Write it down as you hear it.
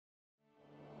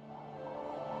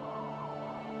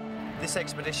This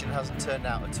expedition hasn't turned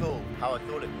out at all how I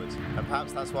thought it would, and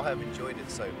perhaps that's why I've enjoyed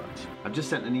it so much. I've just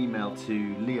sent an email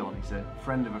to Leon, he's a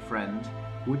friend of a friend.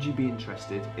 Would you be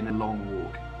interested in a long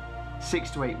walk? 6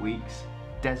 to 8 weeks,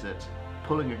 desert,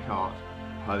 pulling a cart,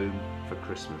 home for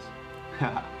Christmas.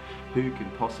 Who can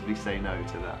possibly say no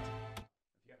to that?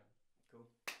 Yeah, cool.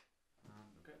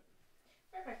 Okay.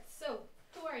 Perfect. So,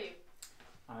 who are you?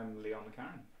 I'm Leon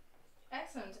McCarron.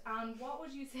 Excellent. And what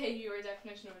would you say your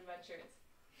definition of adventure is?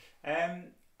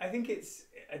 I think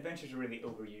adventure's a really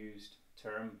overused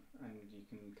term, and you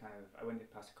can kind of. I went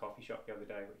past a coffee shop the other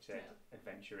day which said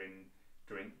adventuring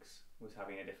drinks was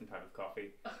having a different type of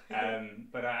coffee.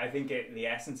 But I think the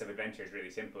essence of adventure is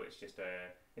really simple. It's just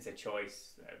it's a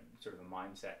choice, sort of a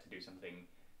mindset to do something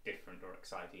different or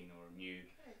exciting or new.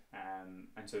 Okay.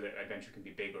 And so that adventure can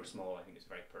be big or small. I think it's a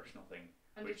very personal thing.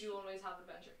 And did you always have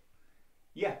adventure?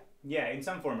 Yeah, in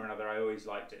some form or another. I always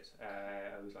liked it.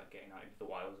 I always liked getting out into the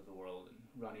wilds of the world and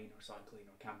running or cycling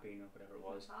or camping or whatever it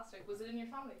was. Fantastic. Was it in your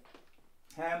family?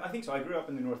 I think so. I grew up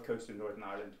in the north coast of Northern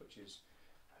Ireland, which is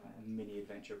a mini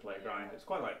adventure playground. Yeah. It's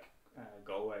quite like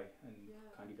Galway and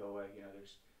County Galway. You know,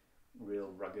 there's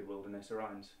real rugged wilderness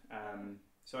around.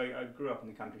 So I grew up in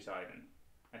the countryside, and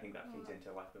I think that feeds into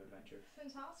a life of adventure.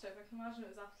 Fantastic. I can imagine it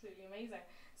was absolutely amazing.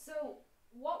 So,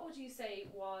 what would you say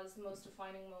was the most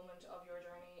defining moment of your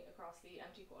journey across the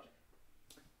empty quarter?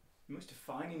 The most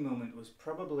defining moment was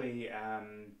probably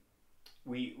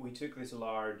we took this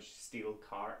large steel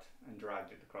cart and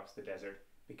dragged it across the desert,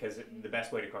 because the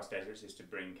best way to cross deserts is to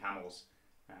bring camels.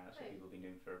 That's what people have been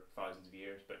doing for thousands of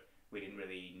years, but we didn't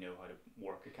really know how to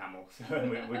work a camel, so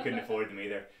we couldn't afford them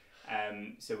either.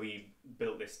 So we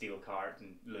built this steel cart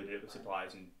and loaded it with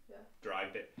supplies and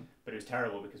dragged it, but it was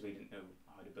terrible because we didn't know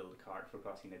how to build a cart for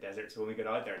crossing the desert. So when we got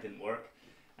out there, it didn't work,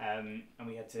 and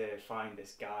we had to find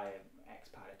this guy, an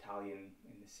expat Italian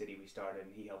in the city we started,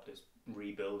 and he helped us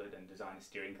rebuild it and design a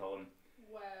steering column.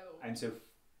 Wow. And so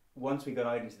once we got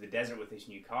out into the desert with this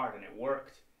new cart and it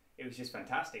worked, it was just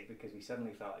fantastic, because we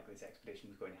suddenly felt like this expedition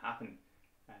was going to happen,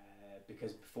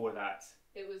 because before that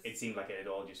it seemed like it had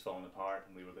all just fallen apart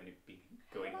and we were going to be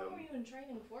going home. How long were you in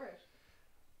training for it?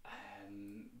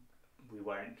 We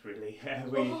weren't really.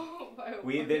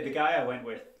 The guy I went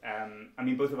with, I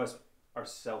mean, both of us are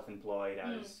self-employed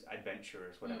as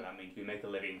adventurers, whatever that means. We make a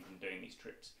living from doing these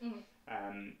trips.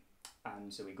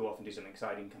 And so we go off and do something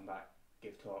exciting, come back,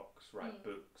 give talks, write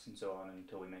books and so on,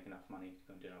 until we make enough money to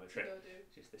go and do another trip.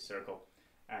 It's just this circle.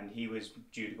 And he was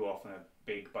due to go off on a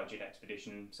big budget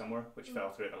expedition somewhere, which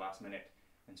fell through at the last minute.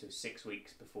 And so 6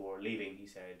 weeks before leaving, he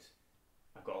said,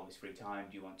 I've got all this free time,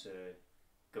 do you want to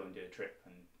go and do a trip?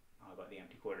 And how about the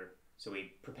empty quarter? So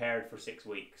we prepared for 6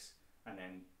 weeks, and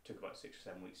then took about 6 or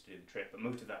 7 weeks to do the trip. But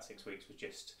most of that 6 weeks was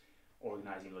just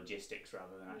organising logistics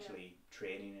rather than actually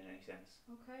training in any sense.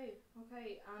 Okay.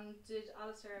 And did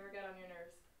Alistair ever get on your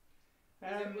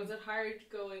nerves? Was it hard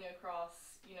going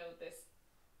across, this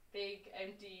big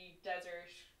empty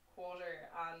desert quarter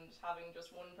and having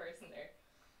just one person there?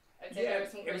 I'd say there was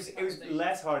some it was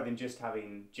less hard than just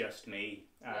having just me.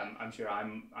 I'm sure I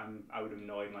would have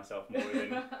annoyed myself more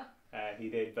than he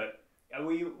did, but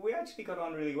we actually got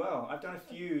on really well. I've done a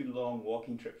few long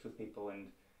walking trips with people,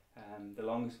 and the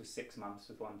longest was 6 months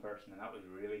with one person, and that was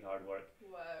really hard work.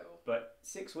 Wow. But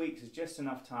 6 weeks is just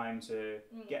enough time to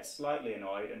get slightly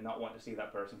annoyed and not want to see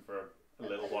that person for a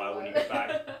little while when you get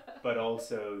back, but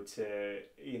also to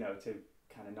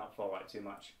kind of not fall out too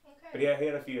much. Okay. But yeah, he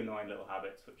had a few annoying little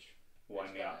habits which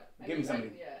wind me up. Give me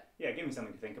something. Yeah, give me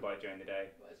something to think about during the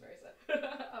day. Vice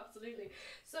versa. Absolutely.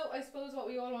 So I suppose what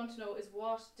we all want to know is,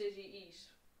 what did you eat?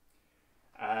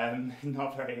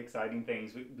 Not very exciting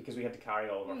things, because we had to carry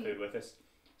all of our food with us.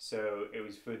 So it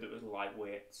was food that was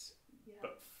lightweight,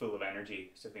 but full of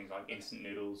energy. So things like instant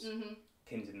noodles,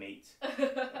 tins of meat,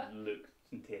 looked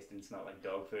and tasted and smelled like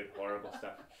dog food, horrible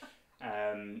stuff.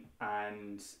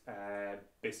 And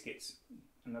biscuits,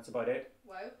 and that's about it.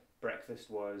 Wow. Breakfast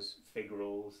was fig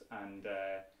rolls and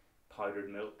powdered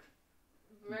milk,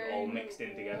 all mixed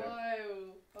in together.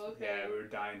 Wow. Okay. Yeah, we were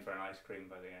dying for an ice cream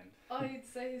by the end. I'd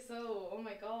say so. Oh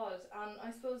my god. And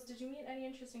I suppose, did you meet any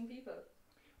interesting people?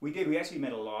 We did. We actually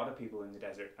met a lot of people in the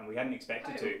desert, and we hadn't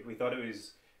expected to. We thought it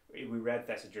was. We read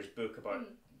Thesiger's book about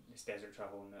this desert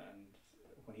travel, and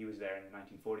when he was there in the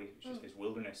 1940s, it was just this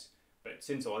wilderness. But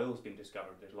since oil's been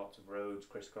discovered, there's lots of roads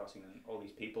crisscrossing and all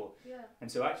these people. Yeah.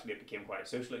 And so actually it became quite a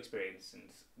social experience, and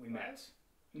we met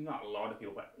not a lot of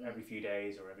people, but every few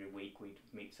days or every week we'd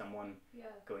meet someone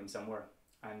going somewhere.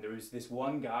 And there was this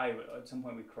one guy, at some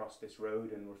point we crossed this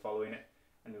road and we're following it,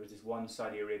 and there was this one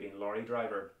Saudi Arabian lorry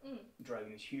driver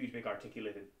driving this huge big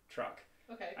articulated truck.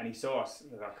 Okay. And he saw us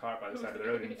with our cart by the side of the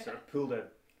road and sort of pulled a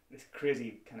this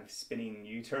crazy kind of spinning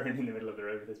U-turn in the middle of the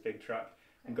road with this big truck,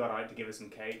 and got out to give us some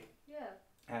cake. Yeah.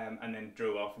 And then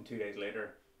drove off, and 2 days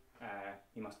later,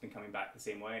 he must have been coming back the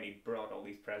same way, and he brought all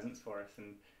these presents for us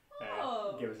and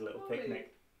gave us a little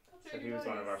picnic. That's So really he was nice.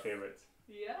 one of our favourites.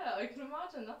 Yeah, I can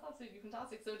imagine. That's absolutely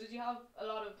fantastic. So did you have a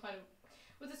lot of kind of...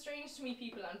 Was it strange to meet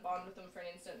people and bond with them for an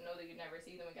instant and know that you'd never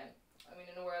see them again? I mean,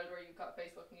 in a world where you've got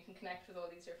Facebook and you can connect with all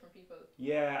these different people.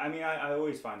 Yeah, I mean, I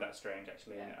always find that strange,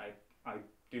 actually. Yeah. And I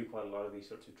do quite a lot of these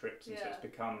sorts of trips, and so Yeah. it's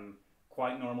become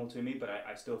quite normal to me, but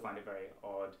I still find it very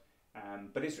odd.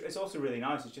 But it's also really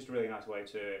nice. It's just a really nice way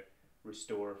to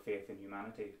restore faith in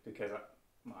humanity, because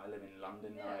I live in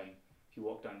London now, and if you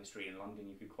walk down the street in London,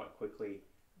 you could quite quickly,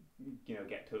 you know,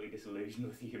 get totally disillusioned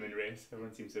with the human race.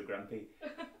 Everyone seems so grumpy.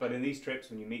 But in these trips,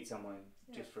 when you meet someone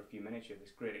just for a few minutes, you have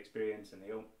this great experience, and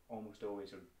they almost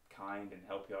always are kind and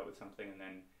help you out with something, and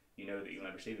then you know that you'll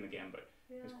never see them again, but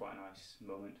it's quite a nice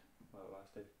moment while it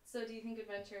lasted. So do you think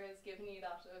adventure has given you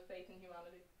that faith in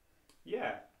humanity?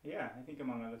 Yeah, I think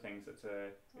among other things,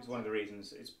 it's one of the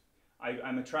reasons.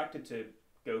 I'm attracted to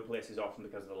go places often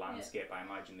because of the landscape. I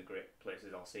imagine the great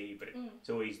places I'll see, but it's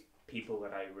always people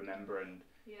that I remember and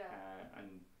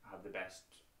have the best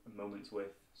moments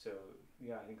with. So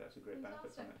yeah, I think that's a great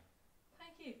benefit from it.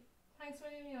 Thank you. Thanks,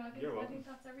 William. I You're welcome. think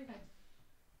that's everything.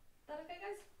 Is that okay,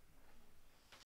 guys?